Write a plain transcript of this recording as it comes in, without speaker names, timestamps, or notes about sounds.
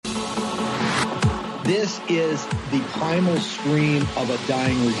This is the primal scream of a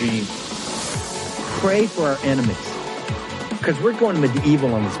dying regime. Pray for our enemies, because we're going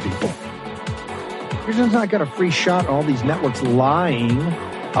medieval on these people. You're just not got a free shot on all these networks lying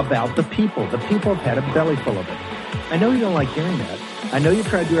about the people. The people have had a belly full of it. I know you don't like hearing that. I know you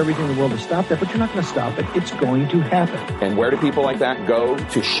try to do everything in the world to stop that, but you're not going to stop it. It's going to happen. And where do people like that go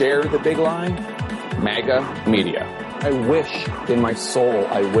to share the big lie? MAGA media. I wish, in my soul,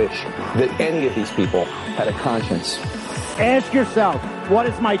 I wish that any of these people had a conscience. Ask yourself, what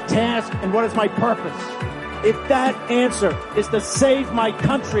is my task and what is my purpose? If that answer is to save my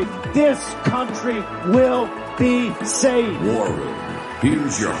country, this country will be saved. War Room.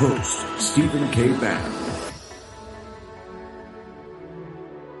 Here's your host, Stephen K. Bannon.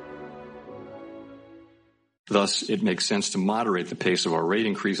 Thus, it makes sense to moderate the pace of our rate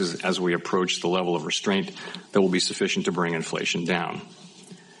increases as we approach the level of restraint that will be sufficient to bring inflation down.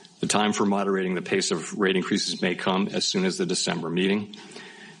 The time for moderating the pace of rate increases may come as soon as the December meeting.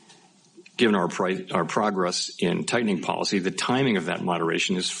 Given our progress in tightening policy, the timing of that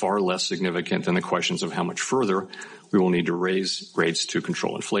moderation is far less significant than the questions of how much further we will need to raise rates to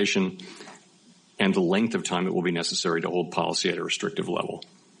control inflation and the length of time it will be necessary to hold policy at a restrictive level.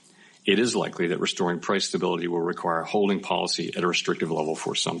 It is likely that restoring price stability will require holding policy at a restrictive level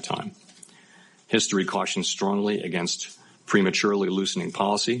for some time. History cautions strongly against prematurely loosening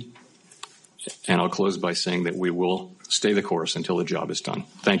policy, and I'll close by saying that we will stay the course until the job is done.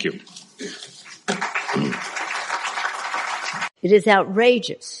 Thank you. It is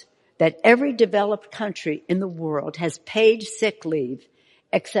outrageous that every developed country in the world has paid sick leave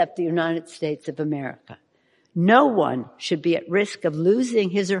except the United States of America. No one should be at risk of losing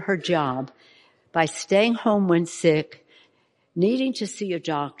his or her job by staying home when sick, needing to see a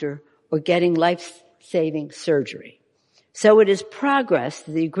doctor, or getting life-saving surgery. So it is progress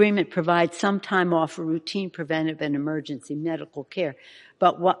that the agreement provides some time off for routine, preventive, and emergency medical care.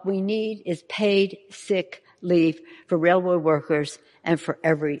 But what we need is paid sick leave for railway workers and for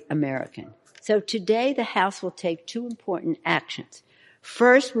every American. So today the House will take two important actions.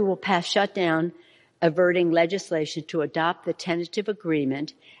 First, we will pass shutdown averting legislation to adopt the tentative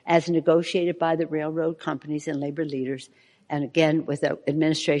agreement as negotiated by the railroad companies and labor leaders, and again with the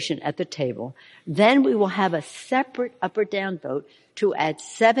administration at the table. Then we will have a separate up or down vote to add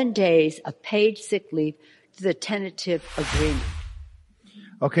 7 days of paid sick leave to the tentative agreement.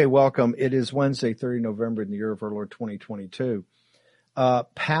 Okay, welcome. It is Wednesday, 30 November in the year of our Lord 2022.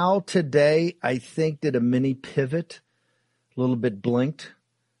 Powell today, I think, did a mini pivot, a little bit blinked.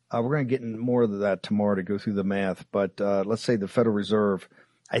 We're going to get in more of that tomorrow to go through the math, but let's say the Federal Reserve,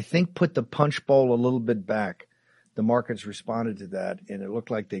 I think, put the punch bowl a little bit back. The markets responded to that, and it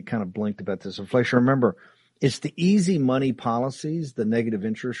looked like they kind of blinked about this inflation. Remember, it's the easy money policies, the negative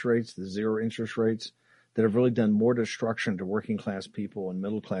interest rates, the zero interest rates, that have really done more destruction to working class people and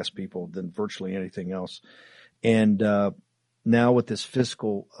middle class people than virtually anything else. And now with this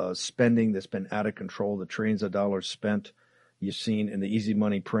fiscal spending that's been out of control, the trillions of dollars spent, you've seen in the easy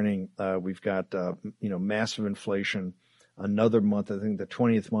money printing, we've got, massive inflation, another month, I think the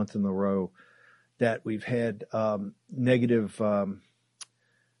 20th month in a row that we've had negative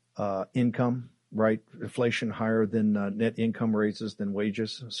income, right? Inflation higher than net income raises than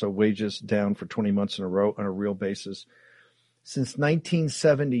wages. So wages down for 20 months in a row on a real basis. Since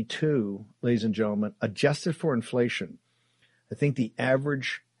 1972, ladies and gentlemen, adjusted for inflation, I think the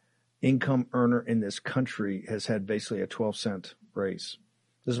average income earner in this country has had basically a 12-cent raise.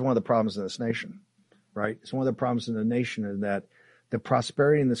 This is one of the problems in this nation, right? It's one of the problems in the nation is that the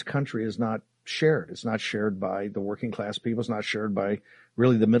prosperity in this country is not shared. It's not shared by the working class people. It's not shared by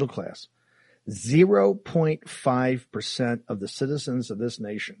really the middle class. 0.5% of the citizens of this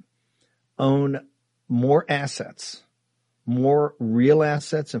nation own more assets, more real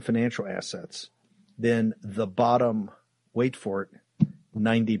assets and financial assets than the bottom, wait for it,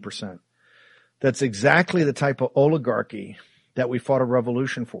 90%. That's exactly the type of oligarchy that we fought a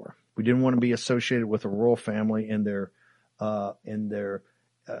revolution for. We didn't want to be associated with a royal family and their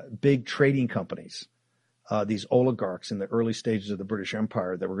big trading companies, these oligarchs in the early stages of the British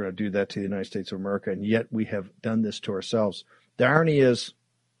Empire that were going to do that to the United States of America, and yet we have done this to ourselves. The irony is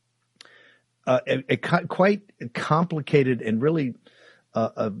a quite complicated and really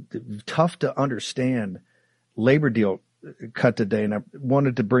tough to understand labor deal cut today, and I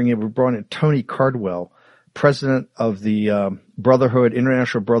wanted to we brought in Tony Cardwell, president of the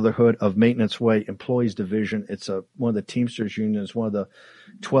International Brotherhood of Maintenance Way Employees Division. It's one of the Teamsters unions, one of the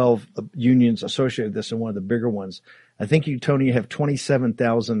 12 unions associated with this, and one of the bigger ones. I think you, Tony, have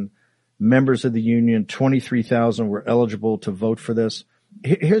 27,000 members of the union. 23,000 were eligible to vote for this.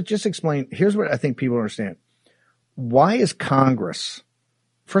 Here's what I think people understand. Why is Congress,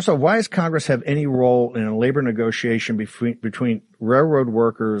 first of all, why does Congress have any role in a labor negotiation between railroad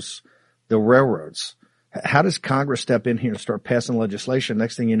workers, the railroads? How does Congress step in here and start passing legislation?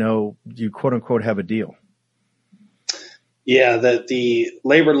 Next thing you know, you quote unquote have a deal. Yeah, the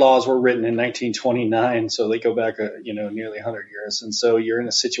labor laws were written in 1929, so they go back, nearly 100 years. And so you're in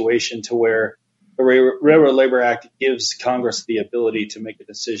a situation to where the Railroad Labor Act gives Congress the ability to make a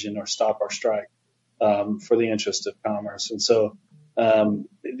decision or stop our strike for the interest of commerce. And so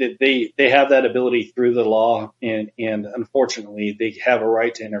they have that ability through the law, and unfortunately, they have a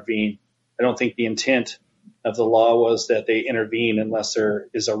right to intervene. I don't think the intent of the law was that they intervene unless there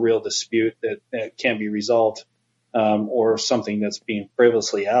is a real dispute that can be resolved. Or something that's being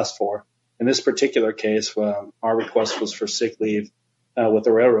frivolously asked for. In this particular case, our request was for sick leave with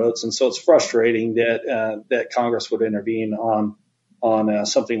the railroads, and so it's frustrating that Congress would intervene on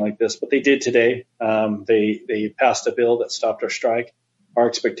something like this. But they did today. They passed a bill that stopped our strike. Our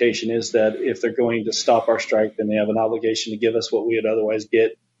expectation is that if they're going to stop our strike, then they have an obligation to give us what we would otherwise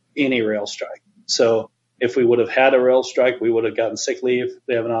get in a rail strike. So if we would have had a rail strike, we would have gotten sick leave.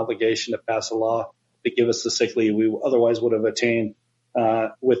 They have an obligation to pass a law to give us the sick leave we otherwise would have attained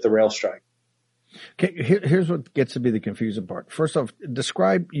with the rail strike. Okay, here's what gets to be the confusing part. First off,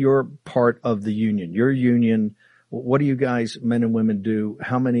 describe your part of the union. Your union, what do you guys, men and women, do?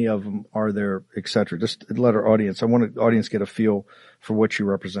 How many of them are there, et cetera? Just let our audience, I want the audience get a feel for what you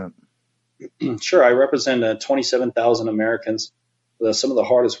represent. Sure, I represent 27,000 Americans, some of the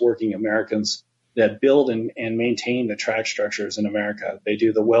hardest working Americans that build and maintain the track structures in America. They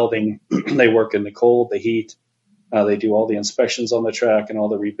do the welding, they work in the cold, the heat, they do all the inspections on the track and all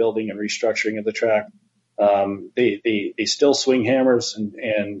the rebuilding and restructuring of the track. They still swing hammers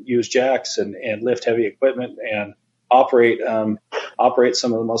and use jacks and lift heavy equipment and operate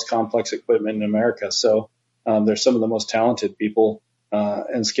some of the most complex equipment in America. So they're some of the most talented people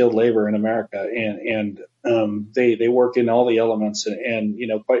and skilled labor in America, and they work in all the elements. And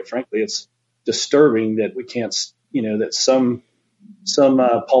quite frankly, it's disturbing that we can't, that some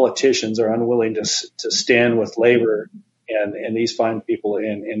politicians are unwilling to stand with labor and these fine people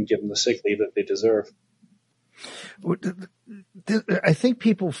and give them the sick leave that they deserve. I think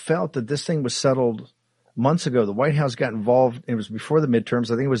people felt that this thing was settled months ago. The White House got involved. It was before the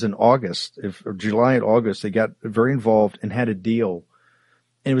midterms. I think it was in August, or July and August. They got very involved and had a deal,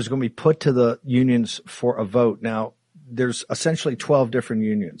 and it was going to be put to the unions for a vote. Now, there's essentially 12 different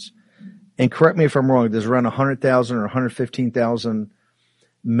unions. And correct me if I'm wrong, there's around 100,000 or 115,000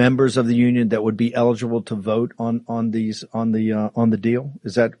 members of the union that would be eligible to vote on the deal.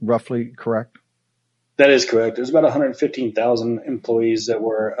 Is that roughly correct? That is correct. There's about 115,000 employees that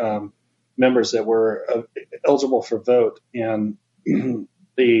were members that were eligible for vote. And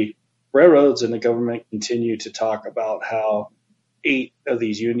the railroads and the government continue to talk about how 8 of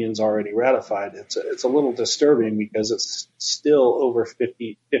these unions already ratified. It's a little disturbing because it's still over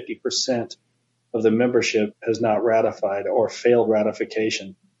 50% of the membership has not ratified or failed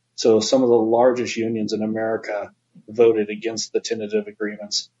ratification. So some of the largest unions in America voted against the tentative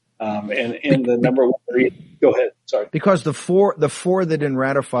agreements. And the number one, go ahead. Sorry. Because the four that didn't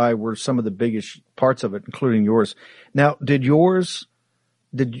ratify were some of the biggest parts of it, including yours. Now, did your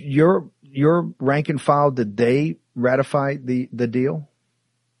rank and file, did they ratify the deal?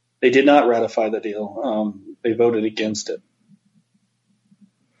 They did not ratify the deal. They voted against it.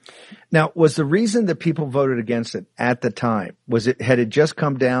 Now, was the reason that people voted against it at the time, had it just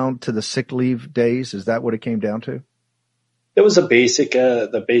come down to the sick leave days? Is that what it came down to? It was the basic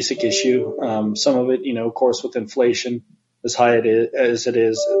issue. Some of it, of course, with inflation as high as it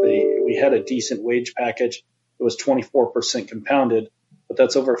is, we had a decent wage package. It was 24% compounded, but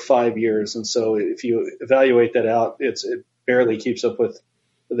that's over 5 years. And so if you evaluate that out, it barely keeps up with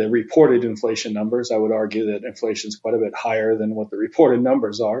the reported inflation numbers. I would argue that inflation is quite a bit higher than what the reported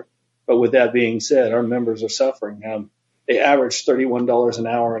numbers are. But with that being said, our members are suffering. They average $31 an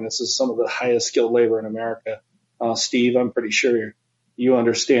hour, and this is some of the highest skilled labor in America. Steve, I'm pretty sure you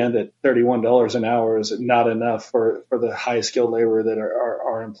understand that $31 an hour is not enough for the highest skilled labor that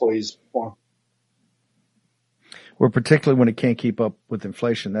our employees perform. Well, particularly when it can't keep up with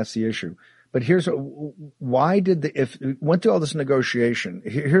inflation, that's the issue. But here's why if it went through all this negotiation,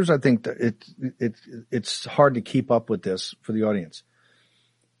 here's I think that it's hard to keep up with this for the audience.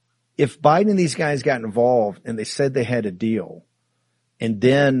 If Biden and these guys got involved and they said they had a deal, and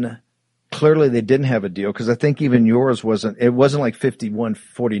then clearly they didn't have a deal, because I think even yours wasn't like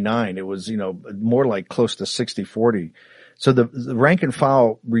 51-49. It was, more like close to 60-40. So the rank and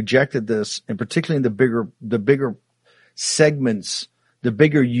file rejected this, and particularly in the bigger segments the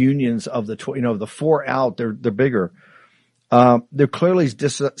bigger unions of the four out, they're bigger. There clearly is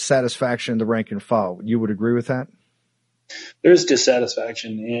dissatisfaction in the rank and file. You would agree with that? There's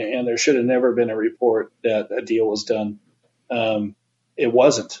dissatisfaction, and there should have never been a report that a deal was done. It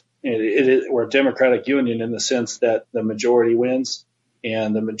wasn't. We're a democratic union in the sense that the majority wins,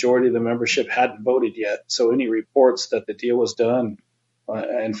 and the majority of the membership hadn't voted yet. So any reports that the deal was done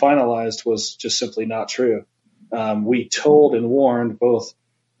and finalized was just simply not true. We told and warned both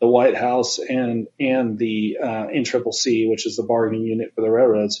the White House and the NCCC, which is the bargaining unit for the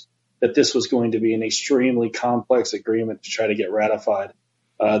railroads, that this was going to be an extremely complex agreement to try to get ratified,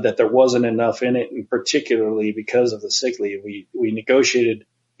 that there wasn't enough in it, and particularly because of the sick leave. We negotiated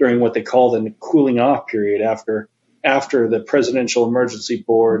during what they call the cooling off period after the Presidential Emergency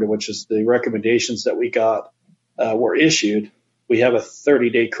Board, which is the recommendations that we got, were issued. We have a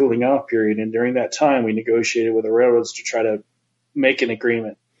 30-day cooling off period, and during that time, we negotiated with the railroads to try to make an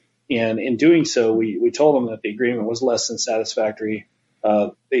agreement. And in doing so, we told them that the agreement was less than satisfactory.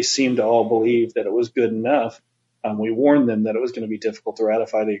 They seemed to all believe that it was good enough. We warned them that it was going to be difficult to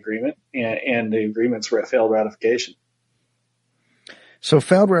ratify the agreement, and the agreements failed ratification. So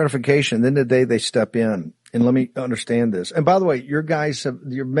failed ratification, then the day they step in, and let me understand this. And by the way, your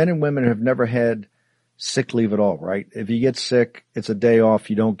men and women have never had sick leave at all, right? If you get sick, it's a day off.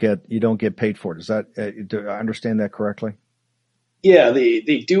 You don't get paid for it. Is that, do I understand that correctly? Yeah,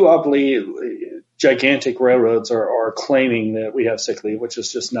 the duopoly gigantic railroads are claiming that we have sick leave, which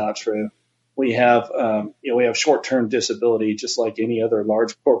is just not true. We have short-term disability, just like any other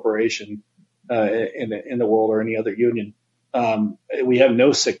large corporation in the world or any other union. We have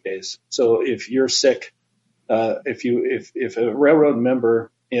no sick days. So if you're sick, if a railroad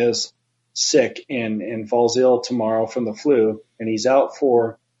member is sick and falls ill tomorrow from the flu, and he's out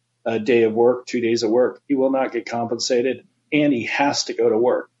for a day of work, 2 days of work, he will not get compensated, and he has to go to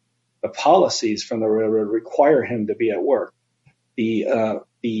work. The policies from the railroad require him to be at work. The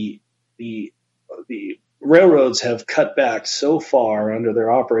railroads have cut back so far under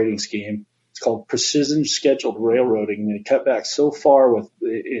their operating scheme. It's called precision scheduled railroading. They cut back so far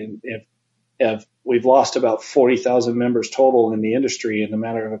we've lost about 40,000 members total in the industry in a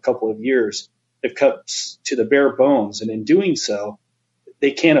matter of a couple of years. They've cut to the bare bones, and in doing so,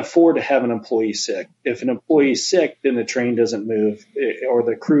 they can't afford to have an employee sick. If an employee is sick, then the train doesn't move or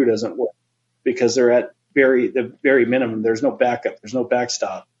the crew doesn't work because they're at the very minimum. There's no backup. There's no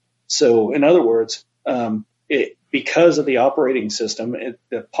backstop. So in other words, because of the operating system,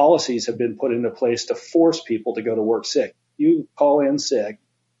 the policies have been put into place to force people to go to work sick. You call in sick,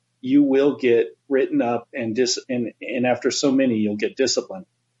 you will get written up and after so many, you'll get disciplined.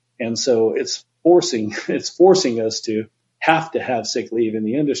 And so it's forcing us to have sick leave in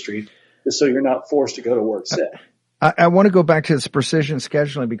the industry just so you're not forced to go to work sick. I want to go back to this precision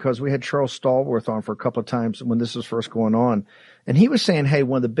scheduling because we had Charles Stallworth on for a couple of times when this was first going on. And he was saying, hey,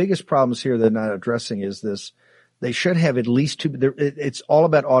 one of the biggest problems here they're not addressing is this. They should have at least two. It's all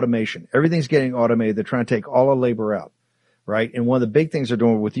about automation. Everything's getting automated. They're trying to take all the labor out, right? And one of the big things they're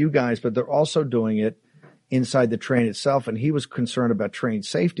doing with you guys, but they're also doing it inside the train itself. And he was concerned about train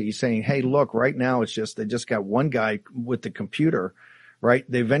safety. He's saying, hey, look, right now they just got one guy with the computer, right?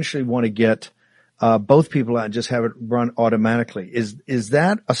 They eventually want to get both people out and just have it run automatically. Is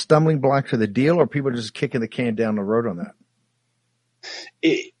that a stumbling block to the deal, or people are just kicking the can down the road on that?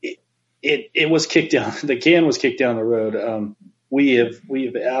 It was kicked down. The can was kicked down the road. We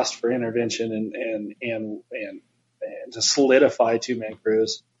have asked for intervention and to solidify two-man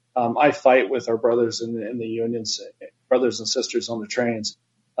crews. I fight with our brothers in the unions, brothers and sisters on the trains.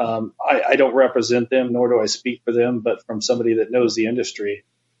 I don't represent them, nor do I speak for them, but from somebody that knows the industry,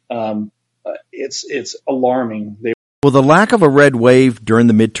 it's alarming. Will the lack of a red wave during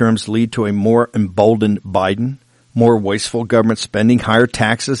the midterms lead to a more emboldened Biden, more wasteful government spending, higher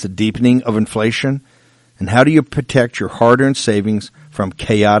taxes, a deepening of inflation? And how do you protect your hard-earned savings from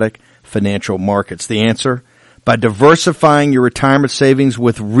chaotic financial markets? The answer: by diversifying your retirement savings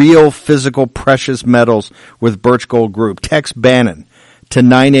with real physical precious metals with Birch Gold Group. Text Bannon to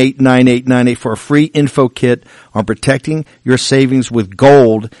 989898 for a free info kit on protecting your savings with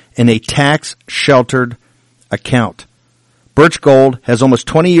gold in a tax-sheltered account. Birch Gold has almost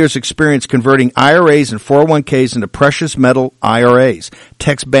 20 years experience converting IRAs and 401ks into precious metal IRAs.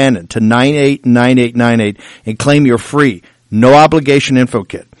 Text Bannon to 989898 and claim your free, no obligation info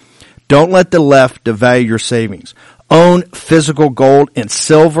kit. Don't let the left devalue your savings. Own physical gold and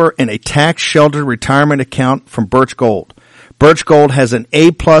silver in a tax-sheltered retirement account from Birch Gold. Birch Gold has an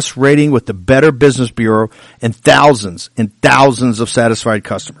A+ rating with the Better Business Bureau and thousands of satisfied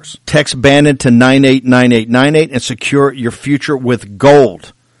customers. Text Bannon to 989898 and secure your future with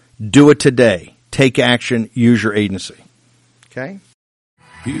gold. Do it today. Take action. Use your agency. Okay?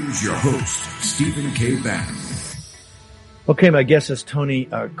 Here's your host, Stephen K. Bannon. Okay, my guest is Tony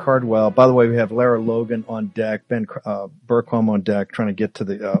Cardwell. By the way, we have Lara Logan on deck, Ben Bergquam on deck, trying to get to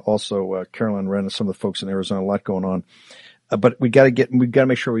the also Carolyn Wren and some of the folks in Arizona. A lot going on. But we got to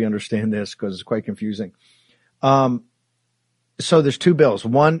make sure we understand this because it's quite confusing. So there's two bills.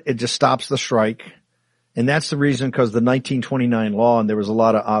 One, it just stops the strike. And that's the reason because the 1929 law, and there was a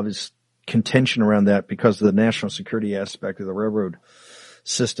lot of obvious contention around that because of the national security aspect of the railroad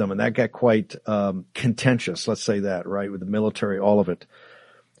system. And that got quite, contentious. Let's say that, right? With the military, all of it.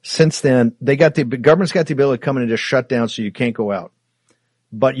 Since then, the government's got the ability to come in and just shut down so you can't go out.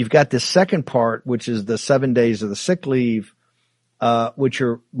 But you've got this second part, which is the 7 days of the sick leave, which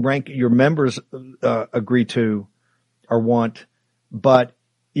your members agree to or want, but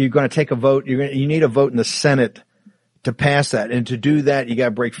you're going to take a vote. You need a vote in the Senate to pass that, and to do that, you got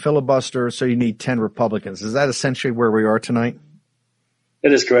to break filibuster. So you need 10 Republicans. Is that essentially where we are tonight?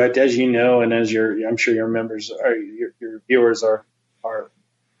 That is correct. As you know, and as I'm sure your members are, your viewers are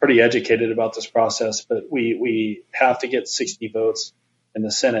pretty educated about this process. But we have to get 60 votes in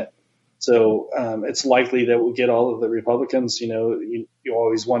the Senate. So it's likely that we'll get all of the Republicans. You know, you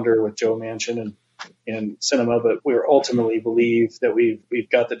always wonder with Joe Manchin and Sinema, but we ultimately believe that we've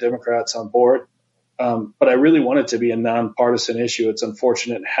got the Democrats on board. But I really want it to be a nonpartisan issue. It's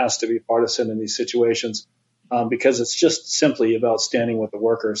unfortunate it has to be partisan in these situations because it's just simply about standing with the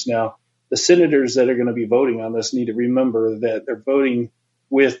workers. Now, the senators that are going to be voting on this need to remember that they're voting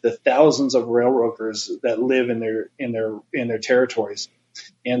with the thousands of railroaders that live in their territories.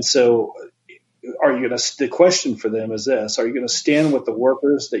 And so the question for them is this: are you going to stand with the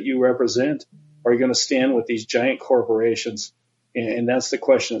workers that you represent? Or are you going to stand with these giant corporations? And that's the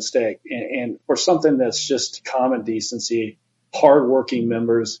question at stake. And for something that's just common decency, hardworking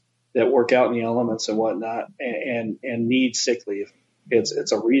members that work out in the elements and whatnot and need sick leave,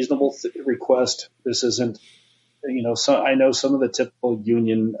 it's a reasonable request. This isn't, I know some of the typical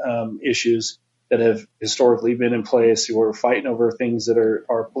union issues that have historically been in place who are fighting over things that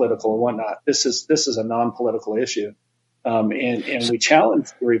are political and whatnot. This is a non-political issue. And we challenge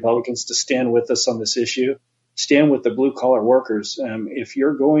the Republicans to stand with us on this issue, stand with the blue collar workers. If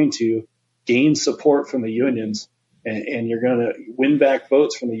you're going to gain support from the unions and you're going to win back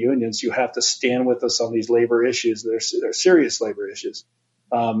votes from the unions, you have to stand with us on these labor issues. They're serious labor issues.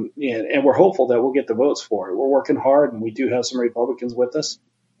 And we're hopeful that we'll get the votes for it. We're working hard and we do have some Republicans with us.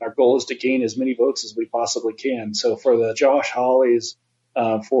 Our goal is to gain as many votes as we possibly can. So for the Josh Hawleys,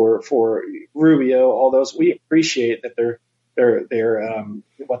 for Rubio, all those, we appreciate that they're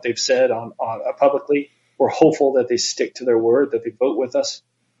what they've said on publicly. We're hopeful that they stick to their word, that they vote with us.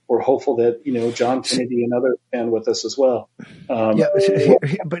 We're hopeful that John Kennedy and others stand with us as well.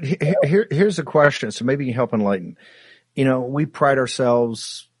 Here's the question. So maybe you can help enlighten. We pride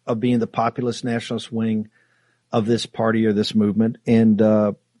ourselves of being the populist nationalist wing of this party or this movement, and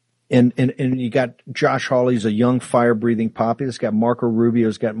you got Josh Hawley's a young, fire-breathing populist. Got Marco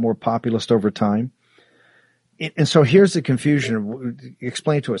Rubio's got more populist over time. And so here's the confusion.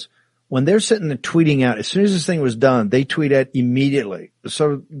 Explain to us. When they're sitting and tweeting out, as soon as this thing was done, they tweet out immediately.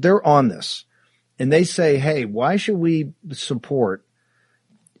 So they're on this. And they say, hey, why should we support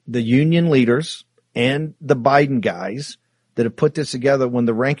the union leaders and the Biden guys that have put this together when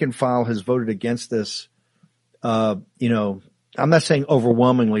the rank and file has voted against this, I'm not saying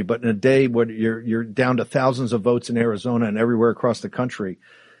overwhelmingly, but in a day where you're down to thousands of votes in Arizona and everywhere across the country,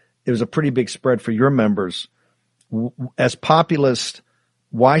 it was a pretty big spread for your members. As populists,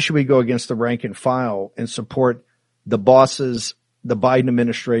 why should we go against the rank and file and support the bosses, the Biden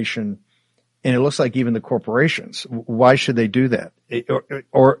administration, and it looks like even the corporations? Why should they do that?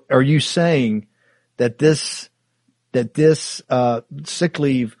 Or are you saying that this sick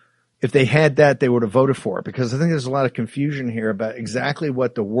leave, if they had that, they would have voted for it? Because I think there's a lot of confusion here about exactly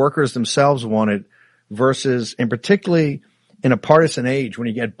what the workers themselves wanted versus, and particularly in a partisan age when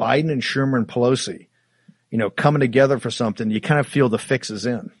you get Biden and Schumer and Pelosi, coming together for something, you kind of feel the fix is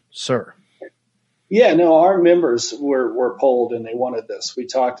in, sir. Yeah, no, our members were polled and they wanted this. We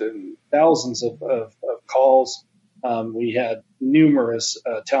talked in thousands of calls. We had numerous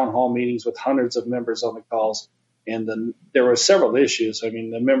town hall meetings with hundreds of members on the calls. And then there were several issues. I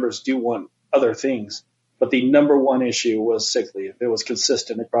mean, the members do want other things, but the number one issue was sick leave. It was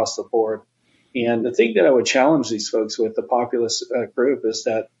consistent across the board. And the thing that I would challenge these folks with, the populist group, is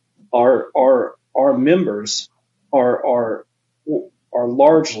that our members are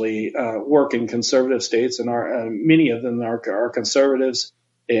largely work in conservative states, and many of them are conservatives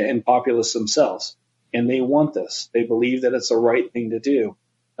and populists themselves, and they want this. They believe that it's the right thing to do.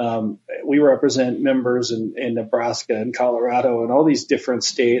 We represent members in Nebraska and Colorado and all these different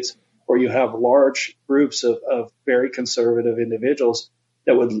states where you have large groups of very conservative individuals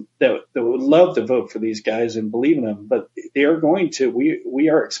that would love to vote for these guys and believe in them, but they are going to. We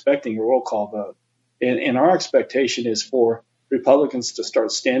are expecting a roll call vote, and our expectation is for Republicans to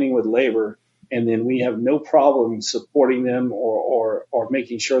start standing with labor, and then we have no problem supporting them or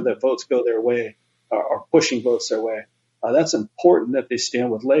making sure that votes go their way or pushing votes their way. That's important that they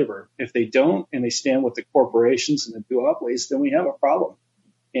stand with labor. If they don't and they stand with the corporations and the duopolies, then we have a problem.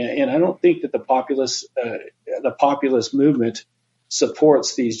 And I don't think that the populist movement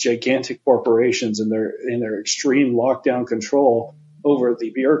supports these gigantic corporations and their extreme lockdown control over the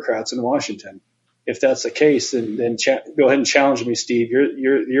bureaucrats in Washington. If that's the case, then go ahead and challenge me, Steve.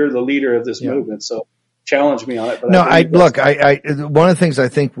 You're the leader of this movement, so challenge me on it. But one of the things I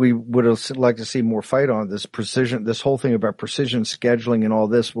think we would like to see more fight on this whole thing about precision scheduling and all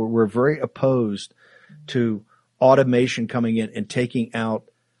this. We're very opposed to automation coming in and taking out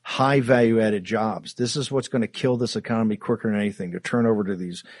high value added jobs. This is what's going to kill this economy quicker than anything, to turn over to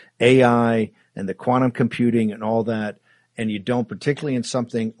these AI and the quantum computing and all that. And you don't, particularly in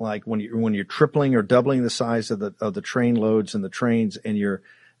something like when you're tripling or doubling the size of the train loads and the trains, and you're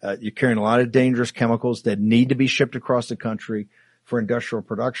carrying a lot of dangerous chemicals that need to be shipped across the country for industrial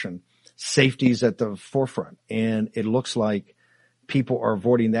production. Safety is at the forefront, and it looks like people are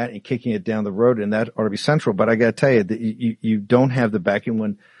avoiding that and kicking it down the road, and that ought to be central. But I got to tell you that you don't have the backing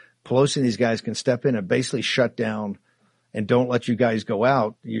when Pelosi and these guys can step in and basically shut down and don't let you guys go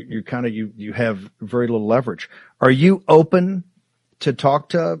out. You have very little leverage. Are you open to talk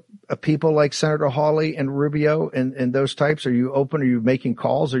to people like Senator Hawley and Rubio and those types? Are you open? Are you making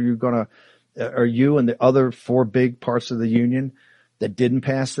calls? Are you and the other four big parts of the union that didn't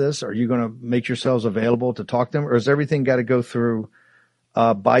pass this, are you going to make yourselves available to talk to them? Or has everything got to go through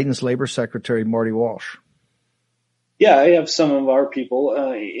Biden's labor secretary, Marty Walsh? Yeah, I have some of our people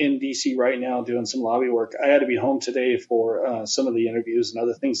in D.C. right now doing some lobby work. I had to be home today for some of the interviews and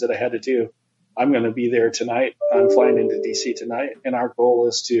other things that I had to do. I'm going to be there tonight. I'm flying into D.C. tonight, and our goal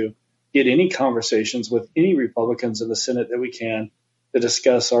is to get any conversations with any Republicans in the Senate that we can to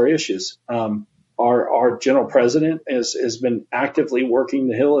discuss our issues. Our general president has been actively working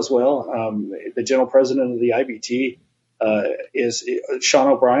the Hill as well. The general president of the IBT Sean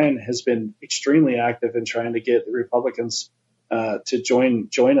O'Brien has been extremely active in trying to get the Republicans to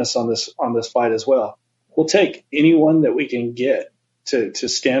join us on this fight as well. We'll take anyone that we can get to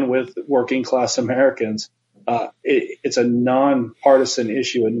stand with working class Americans. It's a nonpartisan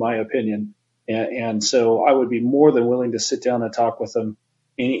issue, in my opinion, and so I would be more than willing to sit down and talk with them.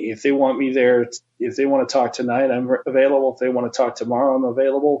 If they want me there, if they want to talk tonight, I'm available. If they want to talk tomorrow, I'm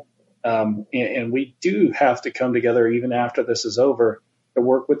available. And we do have to come together even after this is over to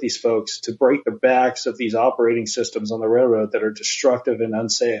work with these folks to break the backs of these operating systems on the railroad that are destructive and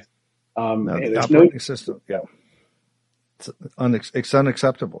unsafe. The operating system, yeah. It's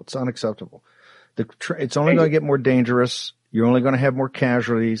unacceptable. It's unacceptable. It's only going to get more dangerous. You're only going to have more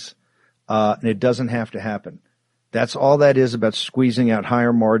casualties, and it doesn't have to happen. That's all that is about squeezing out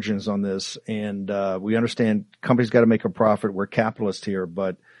higher margins on this. And we understand companies got to make a profit. We're capitalists here,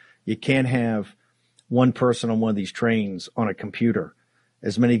 but you can't have one person on one of these trains on a computer,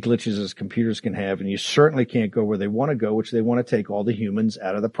 as many glitches as computers can have. And you certainly can't go where they want to go, which they want to take all the humans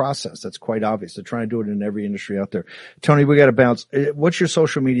out of the process. That's quite obvious. They're trying to do it in every industry out there. Tony, we got to bounce. What's your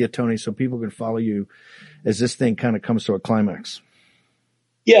social media, Tony, so people can follow you as this thing kind of comes to a climax?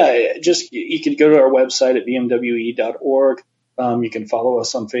 Yeah, just you can go to our website at bmwe.org. You can follow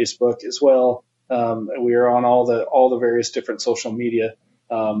us on Facebook as well. We are on all the various different social media,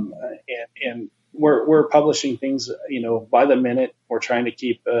 and we're publishing things, by the minute. We're trying to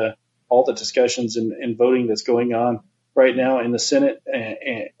keep all the discussions and voting that's going on right now in the Senate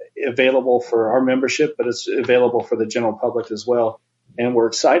available for our membership, but it's available for the general public as well. And we're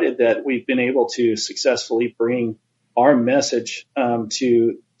excited that we've been able to successfully bring our message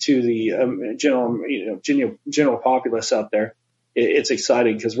to the general populace out there. It's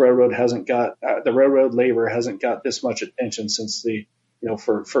exciting because the railroad labor hasn't got this much attention since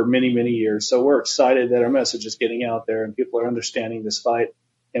for many, many years. So we're excited that our message is getting out there and people are understanding this fight.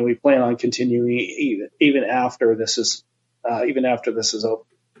 And we plan on continuing even after this is over.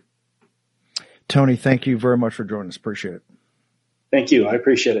 Tony, thank you very much for joining us. Appreciate it. Thank you. I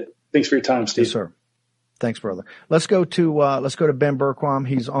appreciate it. Thanks for your time, Steve. Yes, sir. Thanks, brother. Let's go to Ben Berquam.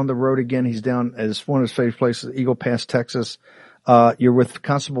 He's on the road again. He's down at one of his favorite places, Eagle Pass, Texas. You're with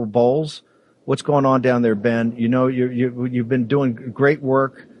Constable Bowles. What's going on down there, Ben? You know, you've been doing great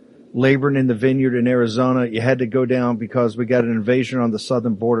work laboring in the vineyard in Arizona. You had to go down because we got an invasion on the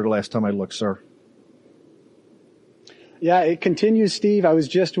southern border last time I looked, sir. Yeah, it continues, Steve. I was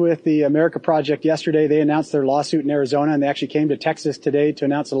just with the America Project yesterday. They announced their lawsuit in Arizona, and they actually came to Texas today to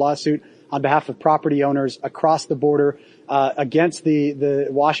announce a lawsuit on behalf of property owners across the border against the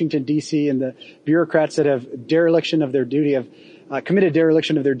Washington, D.C. and the bureaucrats that have committed dereliction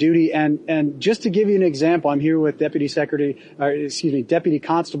of their duty. And just to give you an example, I'm here with Deputy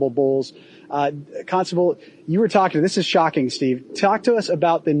Constable Bowles. Constable, you were talking, this is shocking, Steve. Talk to us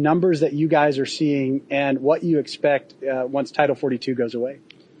about the numbers that you guys are seeing and what you expect once Title 42 goes away.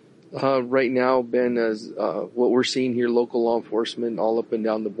 Right now, Ben, as what we're seeing here, local law enforcement all up and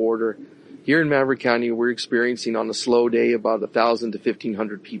down the border. Here in Maverick County, we're experiencing on a slow day about 1,000 to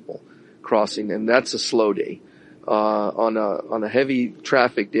 1,500 people crossing, and that's a slow day. On a heavy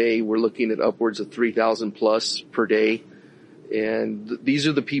traffic day, we're looking at upwards of 3,000 plus per day. And these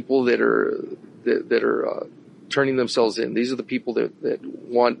are the people that are turning themselves in. These are the people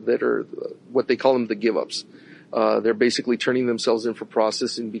that are what they call them the give ups. They're basically turning themselves in for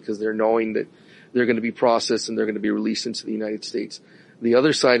processing because they're knowing that they're going to be processed and they're going to be released into the United States. The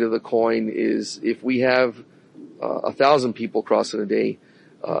other side of the coin is if we have 1,000 people crossing a day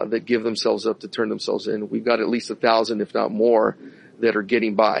that give themselves up to turn themselves in, we've got at least 1,000, if not more, that are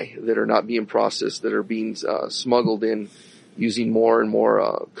getting by, that are not being processed, that are being smuggled in using more and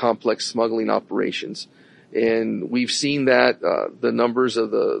more complex smuggling operations. And we've seen that the numbers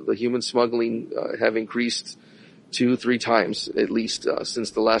of the human smuggling have increased 2-3 times at least since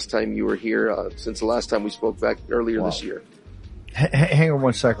the last time you were here, since the last time we spoke back earlier this year. Hang on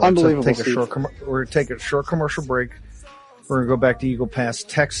one second. Unbelievable. We're going to take a short commercial break. We're going to go back to Eagle Pass,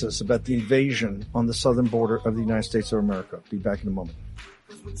 Texas, about the invasion on the southern border of the United States of America. Be back in a moment.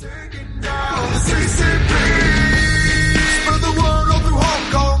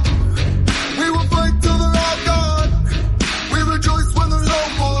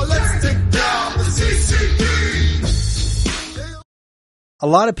 A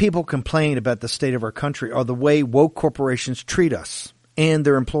lot of people complain about the state of our country or the way woke corporations treat us and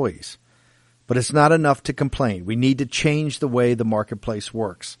their employees. But it's not enough to complain. We need to change the way the marketplace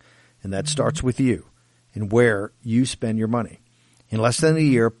works. And that starts with you and where you spend your money. In less than a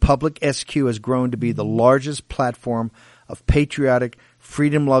year, Public SQ has grown to be the largest platform of patriotic,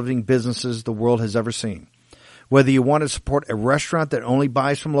 freedom-loving businesses the world has ever seen. Whether you want to support a restaurant that only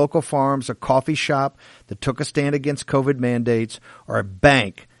buys from local farms, a coffee shop that took a stand against COVID mandates, or a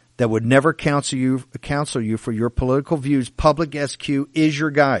bank that would never counsel you for your political views, Public SQ is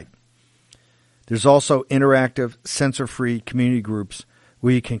your guide. There's also interactive, censor-free community groups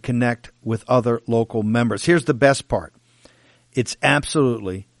where you can connect with other local members. Here's the best part. It's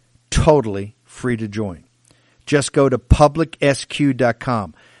absolutely, totally free to join. Just go to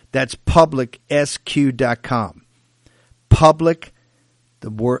publicsq.com. That's publicsq.com. Public,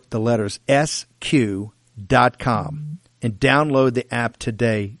 the letters SQ.com, and download the app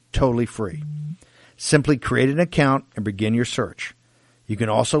today, totally free. Simply create an account and begin your search. You can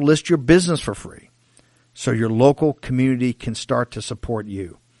also list your business for free, so your local community can start to support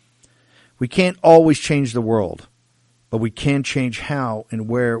you. We can't always change the world, but we can change how and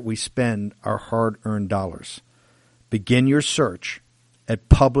where we spend our hard-earned dollars. Begin your search at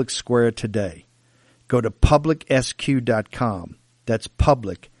Public Square today. Go to publicsq.com. That's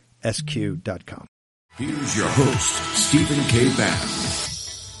publicsq.com. Here's your host, Stephen K.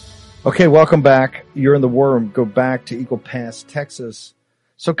 Bass. Okay, welcome back. You're in the war room. Go back to Eagle Pass, Texas.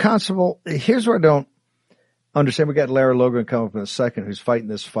 So, Constable, here's where I don't understand. We got Larry Logan coming up in a second, who's fighting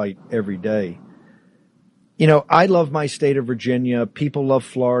this fight every day. You know, I love my state of Virginia. People love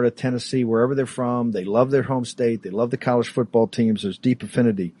Florida, Tennessee, wherever they're from. They love their home state. They love the college football teams. There's deep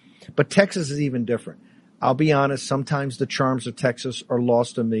affinity. But Texas is even different. I'll be honest, sometimes the charms of Texas are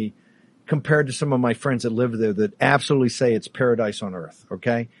lost on me compared to some of my friends that live there that absolutely say it's paradise on earth,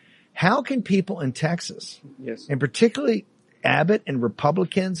 okay? How can people in Texas, Yes, and particularly Abbott and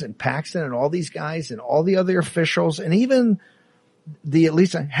Republicans and Paxton and all these guys and all the other officials and even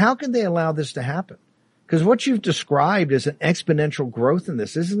how can they allow this to happen? Because what you've described is an exponential growth in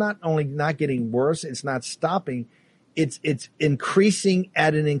this. This is not only not getting worse, it's not stopping. It's increasing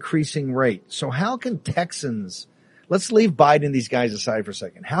at an increasing rate. So how can Texans, let's leave Biden and these guys aside for a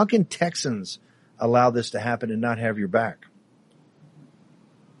second. How can Texans allow this to happen and not have your back?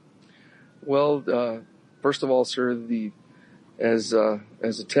 Well, first of all, sir, as a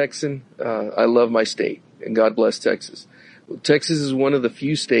Texan, I love my state, and God bless Texas. Texas is one of the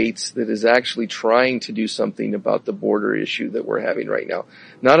few states that is actually trying to do something about the border issue that we're having right now.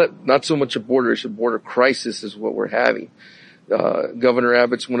 Not so much a border issue, border crisis is what we're having. Governor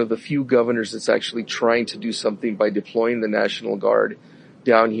Abbott's one of the few governors that's actually trying to do something by deploying the National Guard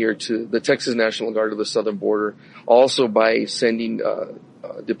down here to the Texas National Guard to the southern border. Also by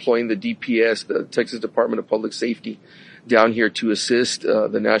deploying the DPS, the Texas Department of Public Safety, down here to assist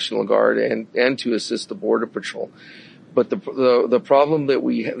the National Guard and to assist the Border Patrol. But the problem that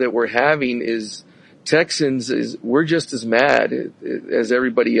we're having is Texans we're just as mad as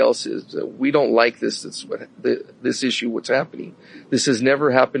everybody else is. We don't like this. This issue, what's happening. This has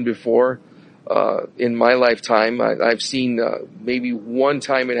never happened before in my lifetime. I've seen maybe one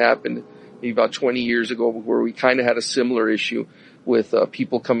time it happened, maybe about 20 years ago, where we kind of had a similar issue with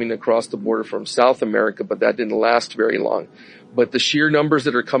people coming across the border from South America, but that didn't last very long. But the sheer numbers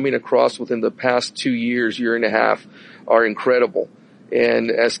that are coming across within the past 2 years, year and a half, are incredible.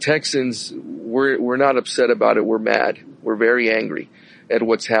 And as Texans, we're not upset about it. We're mad. We're very angry at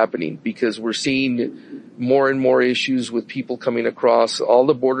what's happening because we're seeing more and more issues with people coming across. All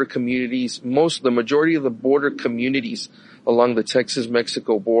the border communities, the majority of the border communities along the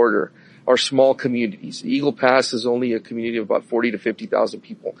Texas-Mexico border are small communities. Eagle Pass is only a community of about 40 to 50,000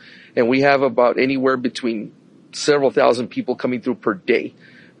 people. And we have about anywhere between several thousand people coming through per day.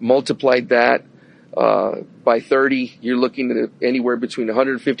 Multiplied that by 30, you're looking at anywhere between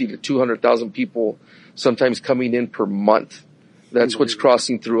 150 to 200,000 people sometimes coming in per month. That's what's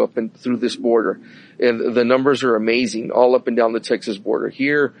crossing through through this border. And the numbers are amazing all up and down the Texas border.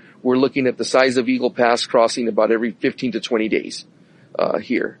 Here, we're looking at the size of Eagle Pass crossing about every 15 to 20 days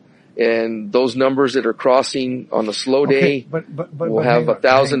here. And those numbers that are crossing on a slow day, we'll have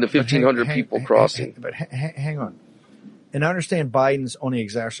 1,000 to 1,500 people crossing. But hang on. And I understand Biden's only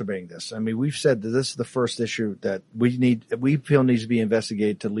exacerbating this. I mean, we've said that this is the first issue that we feel needs to be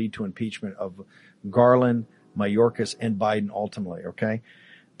investigated to lead to impeachment of Garland, Mayorkas, and Biden ultimately, okay?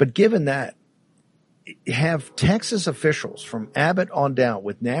 But given that, have Texas officials from Abbott on down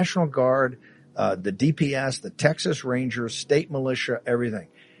with National Guard, the DPS, the Texas Rangers, state militia, everything,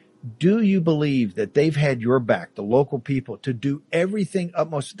 do you believe that they've had your back, the local people, to do everything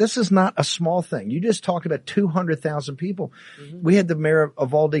utmost? This is not a small thing. You just talked about 200,000 people. Mm-hmm. We had the mayor of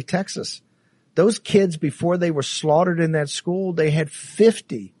Uvalde, Texas. Those kids, before they were slaughtered in that school, they had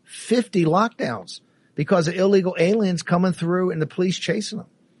 50 lockdowns because of illegal aliens coming through and the police chasing them.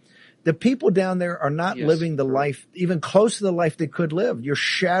 The people down there are not living the life, even close to the life they could live. You're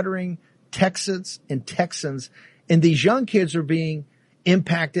shattering Texans and Texans, and these young kids are being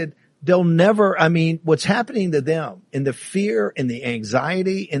impacted. They'll never, what's happening to them and the fear and the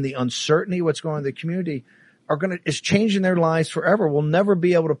anxiety and the uncertainty, what's going on in the community is changing their lives forever. We'll never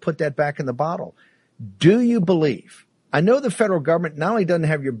be able to put that back in the bottle. Do you believe? I know the federal government not only doesn't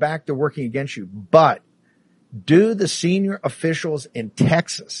have your back, they're working against you, but do the senior officials in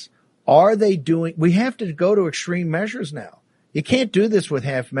Texas, we have to go to extreme measures now. You can't do this with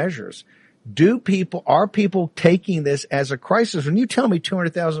half measures. Are people taking this as a crisis? When you tell me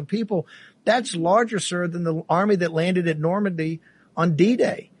 200,000 people, that's larger, sir, than the army that landed at Normandy on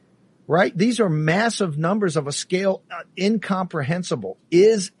D-Day, right? These are massive numbers of a scale incomprehensible.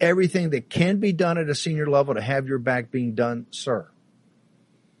 Is everything that can be done at a senior level to have your back being done, sir?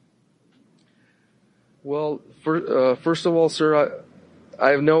 Well, first of all, sir,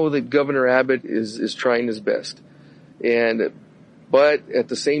 I know that Governor Abbott is trying his best. But at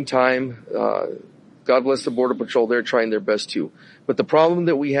the same time, God bless the Border Patrol, they're trying their best too. But the problem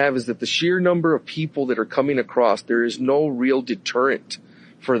that we have is that the sheer number of people that are coming across, there is no real deterrent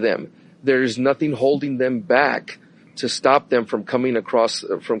for them. There is nothing holding them back to stop them from coming across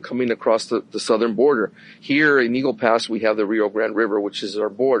the southern border. Here in Eagle Pass, we have the Rio Grande River, which is our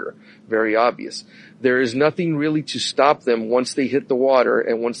border. Very obvious. There is nothing really to stop them once they hit the water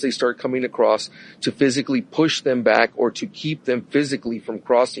and once they start coming across to physically push them back or to keep them physically from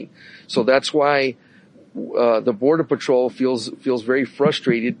crossing. So that's why the Border Patrol feels very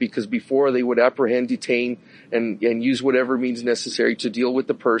frustrated, because before they would apprehend, detain, and use whatever means necessary to deal with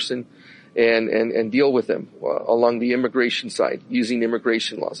the person and deal with them along the immigration side using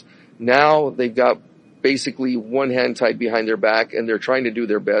immigration laws. Now they've got basically one hand tied behind their back, and they're trying to do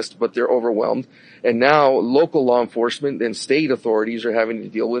their best, but they're overwhelmed. And now local law enforcement and state authorities are having to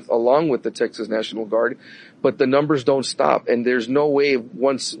deal with, along with the Texas National Guard. But the numbers don't stop, and there's no way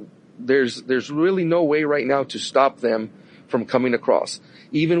there's really no way right now to stop them from coming across.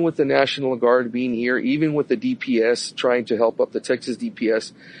 Even with the National Guard being here, even with the DPS trying to help up the Texas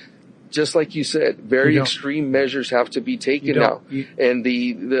DPS, just like you said, very extreme measures have to be taken now. And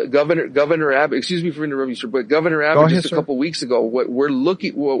the Governor Abbott, excuse me for interrupting you, sir, but Governor Abbott just a couple weeks ago, what we're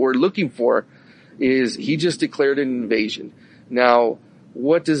looking for is he just declared an invasion. Now,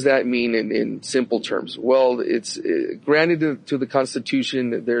 what does that mean in simple terms? Well, it's granted to the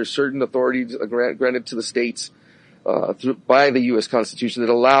Constitution. There's certain authorities granted to the states by the U.S. Constitution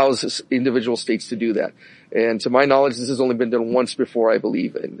that allows individual states to do that. And to my knowledge, this has only been done once before, I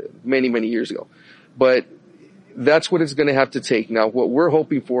believe, and many, many years ago. But that's what it's going to have to take. Now, what we're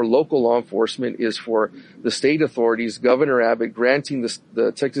hoping for, local law enforcement, is for the state authorities, Governor Abbott granting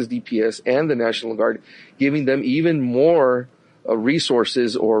the Texas DPS and the National Guard, giving them even more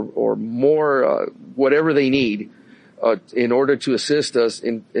resources or more whatever they need in order to assist us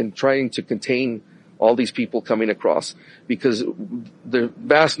in trying to contain all these people coming across. Because the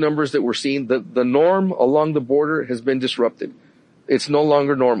vast numbers that we're seeing, the norm along the border has been disrupted. It's no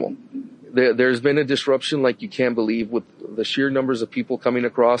longer normal. There's been a disruption like you can't believe with the sheer numbers of people coming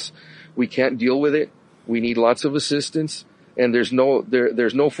across. We can't deal with it. We need lots of assistance, and there's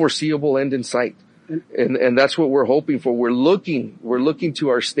no foreseeable end in sight. And that's what we're hoping for. We're looking to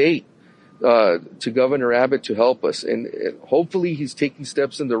our state, to Governor Abbott to help us. And hopefully he's taking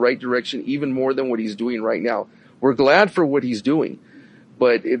steps in the right direction, even more than what he's doing right now. We're glad for what he's doing,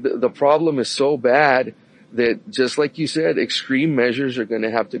 but the problem is so bad that, just like you said, extreme measures are going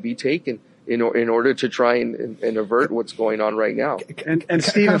to have to be taken in order to try and avert what's going on right now. And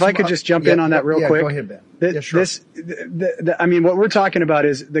Steve, if I could just jump in on that real quick. Go ahead, Ben. Sure. I mean, what we're talking about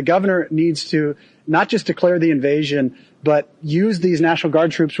is the governor needs to not just declare the invasion, but use these National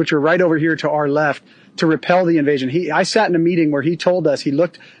Guard troops, which are right over here to our left, to repel the invasion. I sat in a meeting where he told us, he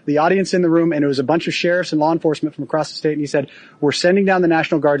looked the audience in the room, and it was a bunch of sheriffs and law enforcement from across the state, and he said, we're sending down the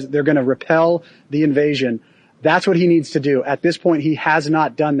National Guards. They're going to repel the invasion. That's what he needs to do. At this point, he has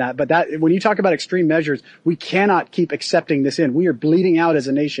not done that. But when you talk about extreme measures, we cannot keep accepting this in. We are bleeding out as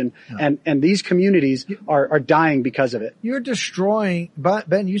a nation, and these communities are dying because of it. You're destroying,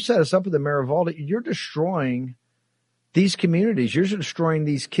 Ben, you set us up with the Mayor of Uvalde. You're destroying these communities. You're destroying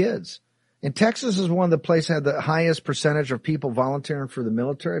these kids. And Texas is one of the places that had the highest percentage of people volunteering for the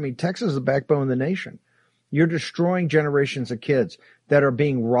military. I mean, Texas is the backbone of the nation. You're destroying generations of kids that are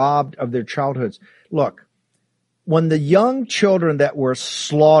being robbed of their childhoods. Look, when the young children that were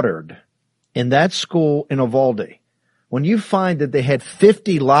slaughtered in that school in Uvalde, when you find that they had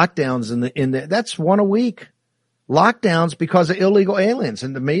 50 lockdowns in the that's one a week, lockdowns because of illegal aliens,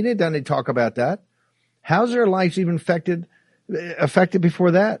 and the media doesn't talk about that. How's their lives even affected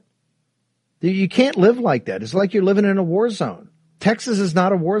before that? You can't live like that. It's like you're living in a war zone. Texas is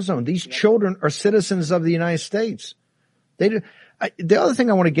not a war zone. These children are citizens of the United States. The other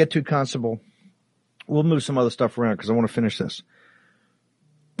thing I want to get to, Constable, we'll move some other stuff around because I want to finish this.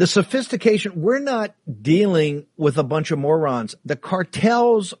 The sophistication, we're not dealing with a bunch of morons. The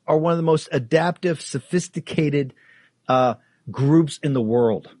cartels are one of the most adaptive, sophisticated groups in the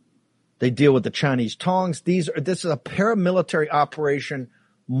world. They deal with the Chinese tongs. This is a paramilitary operation,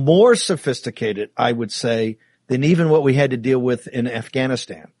 more sophisticated, I would say, than even what we had to deal with in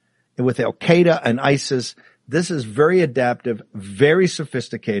Afghanistan. And with Al-Qaeda and ISIS, this is very adaptive, very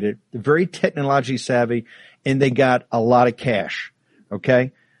sophisticated, very technology savvy, and they got a lot of cash.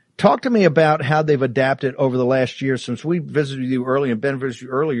 Okay? Talk to me about how they've adapted over the last year since we visited you early and Ben visited you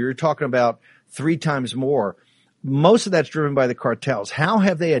earlier. You're talking about 3 times more. Most of that's driven by the cartels. How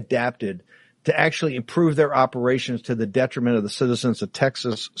have they adapted to actually improve their operations to the detriment of the citizens of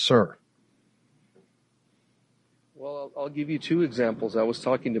Texas, sir? Well, I'll give you 2 examples. I was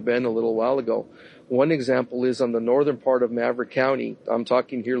talking to Ben a little while ago. One example is on the northern part of Maverick County. I'm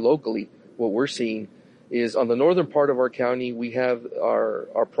talking here locally. What we're seeing is on the northern part of our county, we have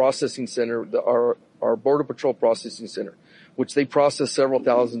our processing center, our Border Patrol processing center, which they process several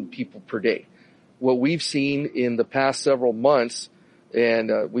thousand people per day. What we've seen in the past several months,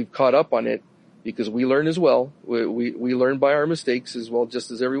 and we've caught up on it because we learn as well. We learn by our mistakes as well,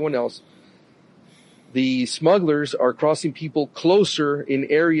 just as everyone else. The smugglers are crossing people closer in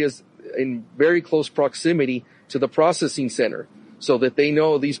areas in very close proximity to the processing center so that they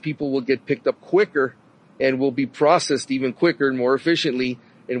know these people will get picked up quicker and will be processed even quicker and more efficiently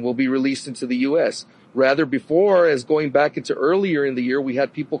and will be released into the U.S. Rather, before, as going back into earlier in the year, we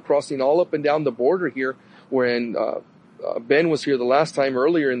had people crossing all up and down the border here when Ben was here the last time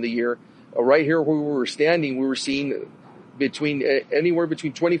earlier in the year. Right here where we were standing, we were seeing anywhere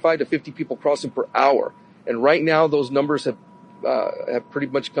between 25 to 50 people crossing per hour. And right now, those numbers have pretty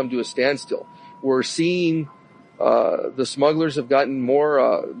much come to a standstill. We're seeing the smugglers have gotten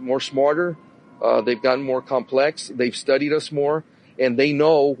more smarter. They've gotten more complex. They've studied us more. and they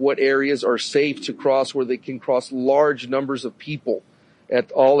know what areas are safe to cross, where they can cross large numbers of people at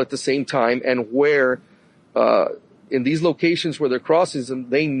the same time, and where in these locations where they're crossing them,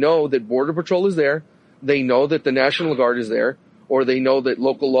 they know that Border Patrol is there, they know that the National Guard is there, or they know that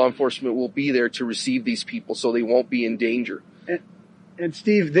local law enforcement will be there to receive these people so they won't be in danger. And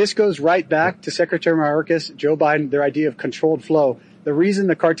Steve, this goes right back to Secretary Mayorkas, Joe Biden, their idea of controlled flow. The reason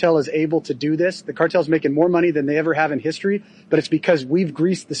the cartel is able to do this, the cartel's making more money than they ever have in history, but it's because we've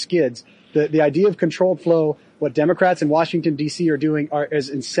greased the skids. The idea of controlled flow, what Democrats in Washington, D.C. are doing is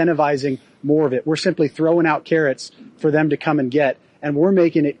incentivizing more of it. We're simply throwing out carrots for them to come and get, and we're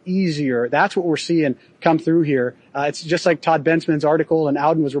making it easier. That's what we're seeing come through here. It's just like Todd Bensman's article, and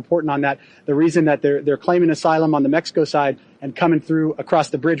Alden was reporting on that. The reason that they're claiming asylum on the Mexico side and coming through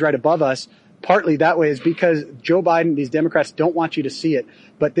across the bridge right above us, partly that way, is because Joe Biden, these Democrats don't want you to see it.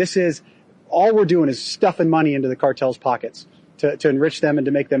 But this is, all we're doing is stuffing money into the cartel's pockets to enrich them and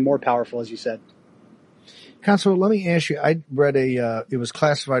to make them more powerful, as you said. Constable, let me ask you, I read it was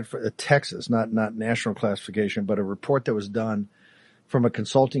classified for Texas, not national classification, but a report that was done from a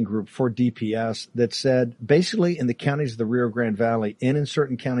consulting group for DPS that said basically in the counties of the Rio Grande Valley and in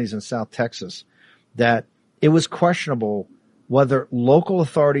certain counties in South Texas that it was questionable whether local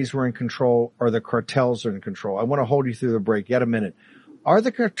authorities were in control or the cartels are in control. I want to hold you through the break. You got a minute. Are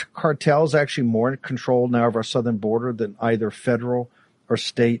the cartels actually more in control now of our southern border than either federal or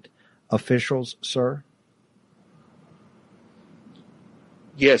state officials, sir?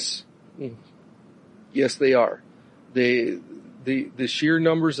 Yes. Yes, they are. The sheer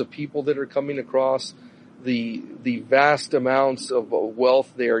numbers of people that are coming across, the vast amounts of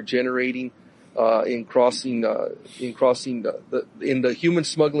wealth they are generating in the human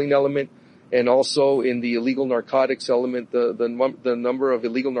smuggling element, and also in the illegal narcotics element. The number of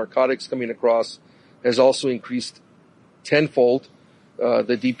illegal narcotics coming across has also increased tenfold.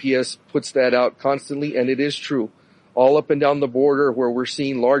 The DPS puts that out constantly, and it is true. All up and down the border where we're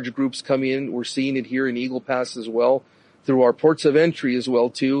seeing large groups come in, we're seeing it here in Eagle Pass as well, through our ports of entry as well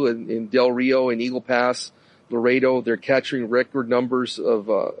too, in Del Rio and Eagle Pass, Laredo. They're capturing record numbers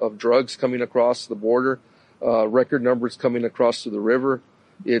of drugs coming across the border, record numbers coming across to the river.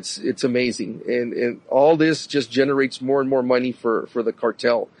 It's amazing. And all this just generates more and more money for the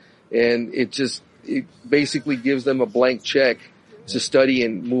cartel. And it basically gives them a blank check to study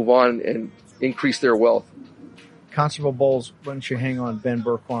and move on and increase their wealth. Constable Bowles, why don't you hang on, Ben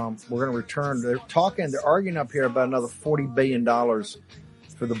Berquam? We're going to return. They're arguing up here about another $40 billion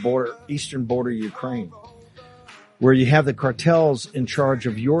for the eastern border of Ukraine, where you have the cartels in charge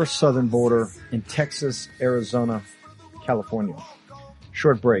of your southern border in Texas, Arizona, California.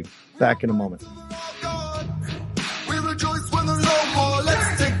 Short break. Back in a moment.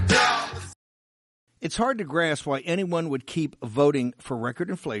 It's hard to grasp why anyone would keep voting for record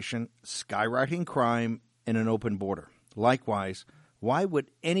inflation, skyrocketing crime, and an open border. Likewise, why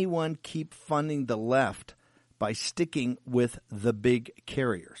would anyone keep funding the left by sticking with the big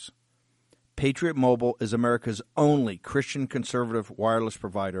carriers? Patriot Mobile is America's only Christian conservative wireless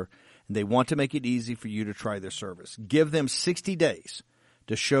provider, and they want to make it easy for you to try their service. Give them 60 days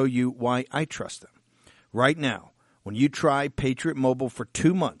to show you why I trust them. Right now, when you try Patriot Mobile for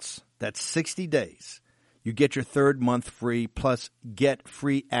 2 months, that's 60 days, you get your third month free plus get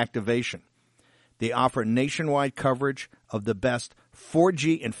free activation. They offer nationwide coverage of the best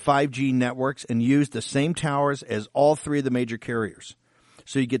 4G and 5G networks and use the same towers as all three of the major carriers.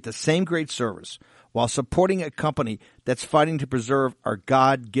 So you get the same great service while supporting a company that's fighting to preserve our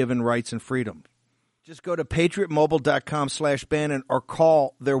God-given rights and freedom. Just go to patriotmobile.com/Bannon or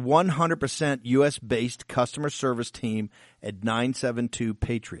call their 100% U.S.-based customer service team at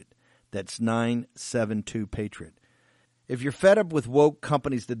 972-PATRIOT. That's 972-PATRIOT. If you're fed up with woke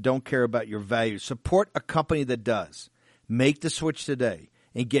companies that don't care about your values, support a company that does. Make the switch today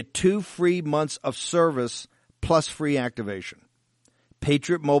and get 2 free months of service plus free activation.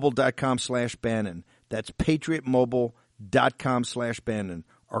 PatriotMobile.com/Bannon. That's PatriotMobile.com/Bannon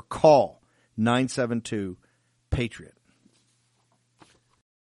or call 972-PATRIOT.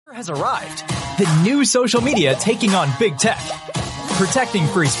 Has arrived. The new social media taking on big tech, protecting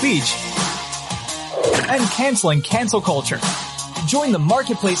free speech, and canceling cancel culture. Join the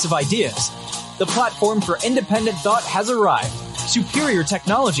marketplace of ideas. The platform for independent thought has arrived. Superior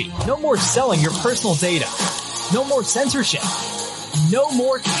technology. No more selling your personal data. No more censorship. No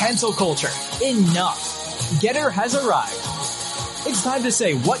more cancel culture. Enough. Getter has arrived. It's time to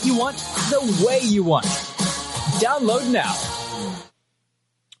say what you want, the way you want. Download now.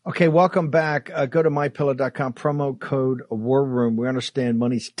 Okay, welcome back. Go to mypillow.com, promo code War Room. We understand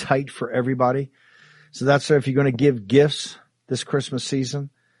money's tight for everybody. So that's if you're going to give gifts this Christmas season,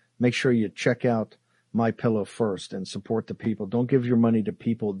 make sure you check out MyPillow first and support the people. Don't give your money to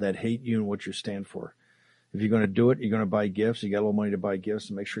people that hate you and what you stand for. If you're going to do it, you're going to buy gifts. You got a little money to buy gifts,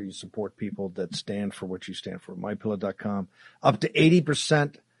 and make sure you support people that stand for what you stand for. MyPillow.com. Up to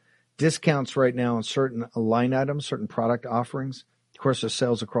 80% discounts right now on certain line items, certain product offerings. Of course, there's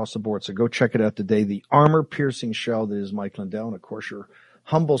sales across the board, so go check it out today. The armor-piercing shell that is Mike Lindell, and of course, your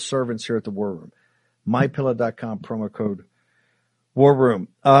humble servants here at the War Room. MyPillow.com, promo code War Room.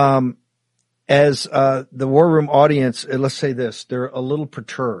 As the War Room audience, let's say this, they're a little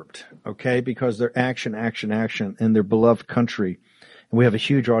perturbed, okay, because they're action in their beloved country. And we have a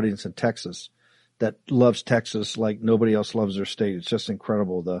huge audience in Texas that loves Texas like nobody else loves their state. It's just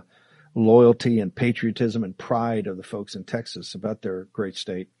incredible, the loyalty and patriotism and pride of the folks in Texas about their great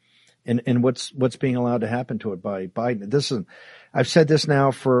state. And what's being allowed to happen to it by Biden. I've said this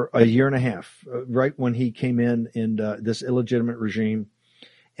now for a year and a half, right when he came in this illegitimate regime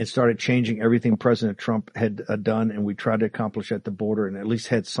and started changing everything President Trump had done, and we tried to accomplish at the border and at least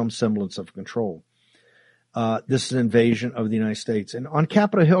had some semblance of control. This is an invasion of the United States. And on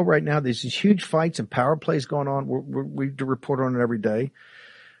Capitol Hill right now, there's these huge fights and power plays going on. We report on it every day.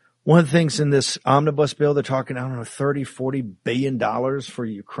 One of the things in this omnibus bill, they're talking, I don't know, $30-40 billion for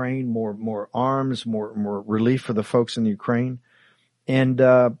Ukraine, more arms, more relief for the folks in Ukraine. And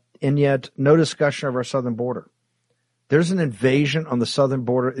yet no discussion of our southern border. There's an invasion on the southern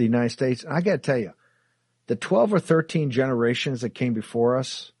border of the United States. And I got to tell you, the 12 or 13 generations that came before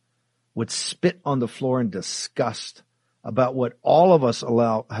us would spit on the floor in disgust about what all of us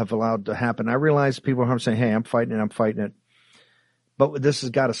have allowed to happen. I realize people are saying, hey, I'm fighting it. But this has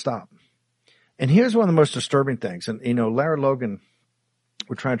got to stop. And here's one of the most disturbing things. And, Lara Logan,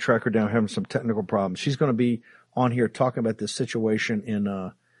 we're trying to track her down, having some technical problems. She's going to be on here talking about this situation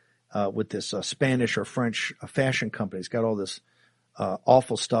with this Spanish or French fashion company. It's got all this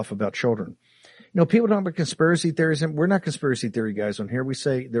awful stuff about children. People talk about conspiracy theories, and we're not conspiracy theory guys on here. We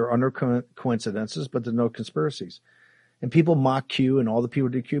say there are no coincidences, but there's no conspiracies. And people mock Q and all the people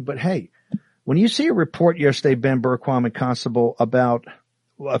do Q. But hey, when you see a report yesterday, Ben Berquam and Constable, about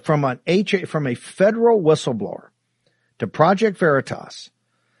from a federal whistleblower to Project Veritas,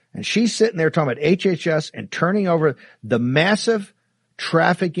 and she's sitting there talking about HHS and turning over the massive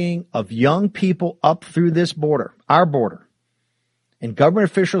trafficking of young people up through this border, our border, and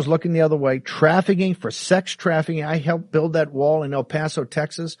government officials looking the other way, trafficking for sex trafficking. I helped build that wall in El Paso,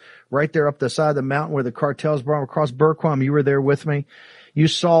 Texas, right there up the side of the mountain where the cartels brought across. Berquam, you were there with me. You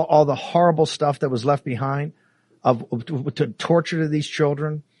saw all the horrible stuff that was left behind to torture to these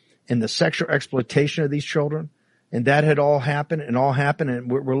children and the sexual exploitation of these children. And that had all happened, and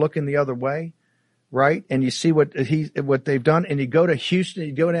we're looking the other way, right? And you see what they've done. And you go to Houston,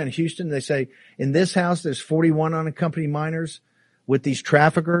 you go down to Houston, and they say, in this house, there's 41 unaccompanied minors with these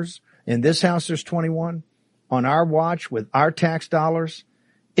traffickers. In this house, there's 21 on our watch with our tax dollars.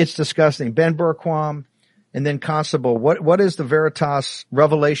 It's disgusting. Ben Berquam and then Constable, what is the Veritas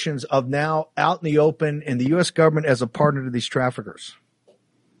revelations of now out in the open and the U.S. government as a partner to these traffickers?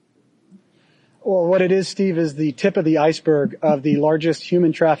 Well, what it is, Steve, is the tip of the iceberg of the largest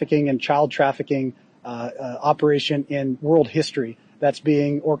human trafficking and child trafficking operation in world history that's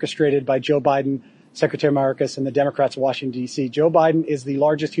being orchestrated by Joe Biden, Secretary Mayorkas, and the Democrats of Washington, D.C. Joe Biden is the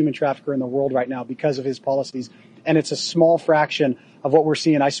largest human trafficker in the world right now because of his policies, and it's a small fraction of what we're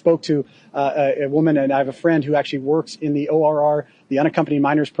seeing. I spoke to a woman, and I have a friend who actually works in the ORR, the Unaccompanied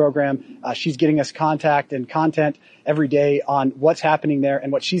Minors Program. She's getting us contact and content every day on what's happening there.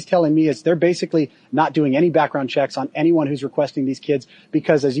 And what she's telling me is they're basically not doing any background checks on anyone who's requesting these kids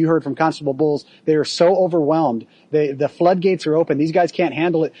because, as you heard from Constable Bowles, they are so overwhelmed. The floodgates are open. These guys can't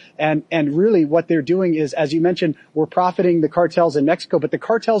handle it. And really what they're doing is, as you mentioned, we're profiting the cartels in Mexico, but the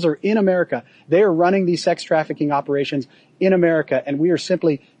cartels are in America. They are running these sex trafficking operations in America, and we are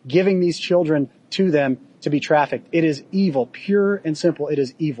simply giving these children to them to be trafficked. It is evil, pure and simple. It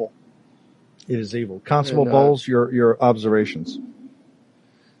is evil. It is evil. Constable Bowles, your observations.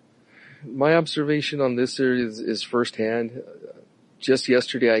 My observation on this is firsthand. Just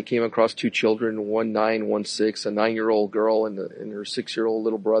yesterday, I came across two children, one 9, one 6, a 9-year-old girl and her 6-year-old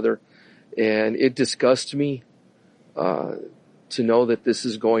little brother. And it disgusts me to know that this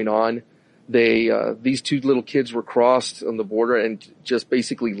is going on. These two little kids were crossed on the border and just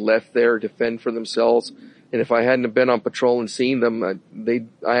basically left there to fend for themselves. And if I hadn't been on patrol and seen them,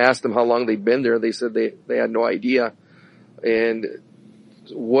 I asked them how long they'd been there. They said they had no idea. And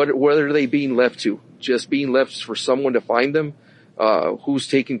what are they being left to? Just being left for someone to find them? Who's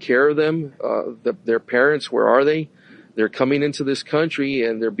taking care of them? Their parents, where are they? They're coming into this country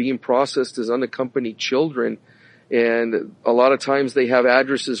and they're being processed as unaccompanied children. And a lot of times they have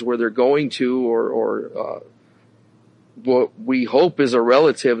addresses where they're going to, or what we hope is a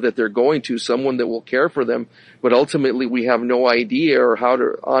relative that they're going to, someone that will care for them. But ultimately we have no idea or how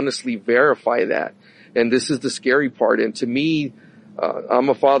to honestly verify that. And this is the scary part. And to me, I'm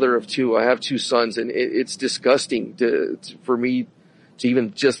a father of two. I have two sons, and it's disgusting for me to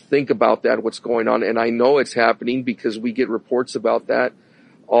even just think about that, what's going on. And I know it's happening because we get reports about that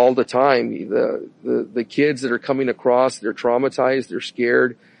all the time. The kids that are coming across, they're traumatized, they're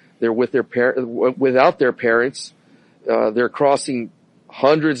scared, they're with their without their parents. They're crossing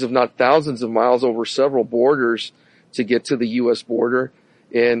hundreds, if not thousands of miles over several borders to get to the U.S. border.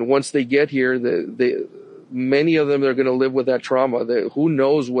 And once they get here, many of them are going to live with that trauma. Who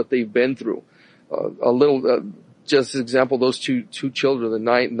knows what they've been through? Just as example, those two children, the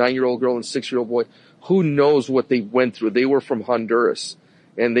 9-year-old girl and 6-year-old boy, who knows what they went through? They were from Honduras,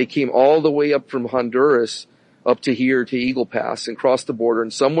 and they came all the way up from Honduras up to here to Eagle Pass and crossed the border,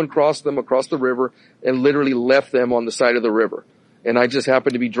 and someone crossed them across the river and literally left them on the side of the river. And I just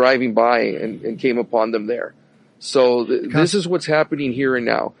happened to be driving by and came upon them there. So this is what's happening here and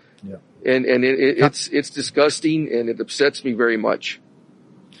now. Yeah. And it's disgusting, and it upsets me very much.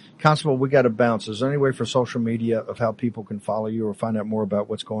 Constable, we got to bounce. Is there any way for social media of how people can follow you or find out more about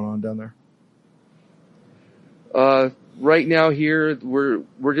what's going on down there? Right now here, we're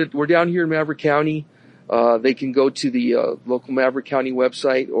down here in Maverick County. They can go to the local Maverick County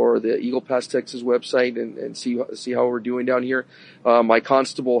website or the Eagle Pass, Texas website and see how we're doing down here. My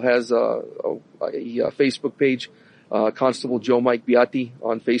constable has a Facebook page, Constable Joe Mike Beati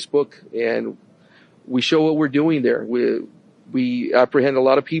on Facebook, and we show what we're doing there. We apprehend a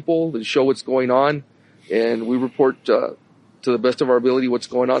lot of people and show what's going on, and we report to the best of our ability what's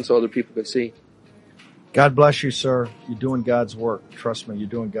going on so other people can see. God bless you, sir. You're doing God's work. Trust me, you're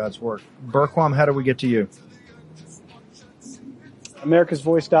doing God's work. Berquam, how do we get to you?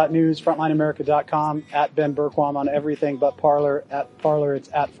 AmericasVoice.news, FrontlineAmerica.com, at Ben Berquam on everything but Parler. At Parler, it's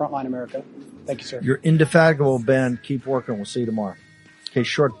at Frontline America. Thank you, sir. You're indefatigable, Ben. Keep working. We'll see you tomorrow. Okay,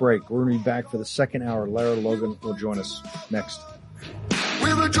 short break. We're going to be back for the second hour. Lara Logan will join us next.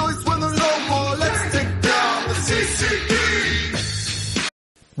 We rejoice when there's no more. Let's take down the CCP.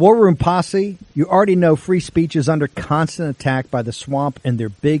 War Room Posse, you already know free speech is under constant attack by the swamp and their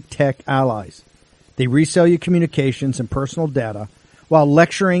big tech allies. They resell your communications and personal data while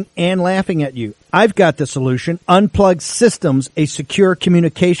lecturing and laughing at you. I've got the solution. Unplugged Systems, a secure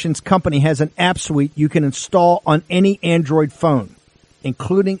communications company, has an app suite you can install on any Android phone,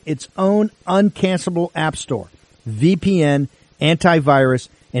 including its own uncancelable app store, VPN, antivirus,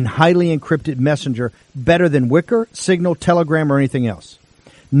 and highly encrypted messenger, better than Wicker, Signal, Telegram, or anything else.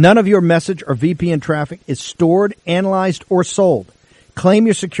 None of your message or VPN traffic is stored, analyzed, or sold. Claim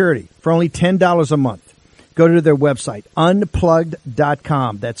your security for only $10 a month. Go to their website,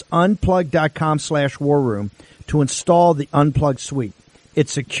 unplugged.com. That's unplugged.com/war room to install the Unplugged suite.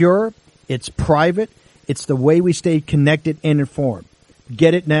 It's secure. It's private. It's the way we stay connected and informed.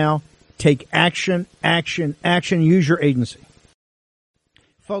 Get it now. Take action, action, action. Use your agency.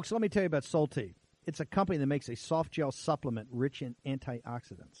 Folks, let me tell you about Solti. It's a company that makes a soft gel supplement rich in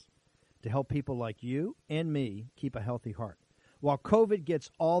antioxidants to help people like you and me keep a healthy heart. While COVID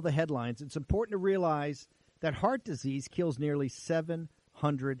gets all the headlines, it's important to realize that heart disease kills nearly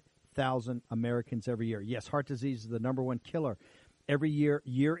 700,000 Americans every year. Yes, heart disease is the number one killer every year,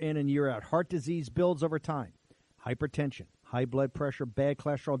 year in and year out. Heart disease builds over time. Hypertension, high blood pressure, bad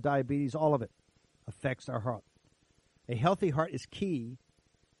cholesterol, diabetes, all of it affects our heart. A healthy heart is key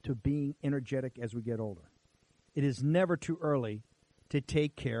to being energetic as we get older. It is never too early to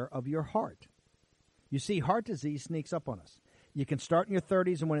take care of your heart. You see, heart disease sneaks up on us. You can start in your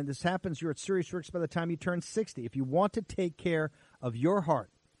 30s, and when this happens, you're at serious risk by the time you turn 60. If you want to take care of your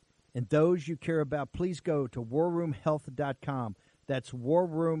heart and those you care about, please go to warroomhealth.com. That's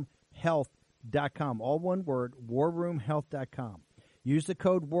warroomhealth.com. All one word, warroomhealth.com. Use the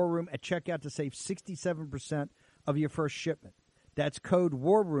code WARROOM at checkout to save 67% of your first shipment. That's code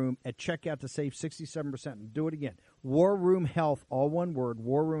WARROOM at checkout to save 67%. And do it again. War Room Health, all one word,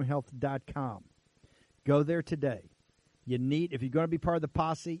 warroomhealth.com. Go there today. If you're going to be part of the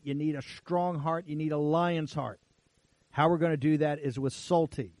posse, you need a strong heart. You need a lion's heart. How we're going to do that is with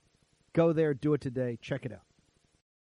Solti. Go there, do it today. Check it out.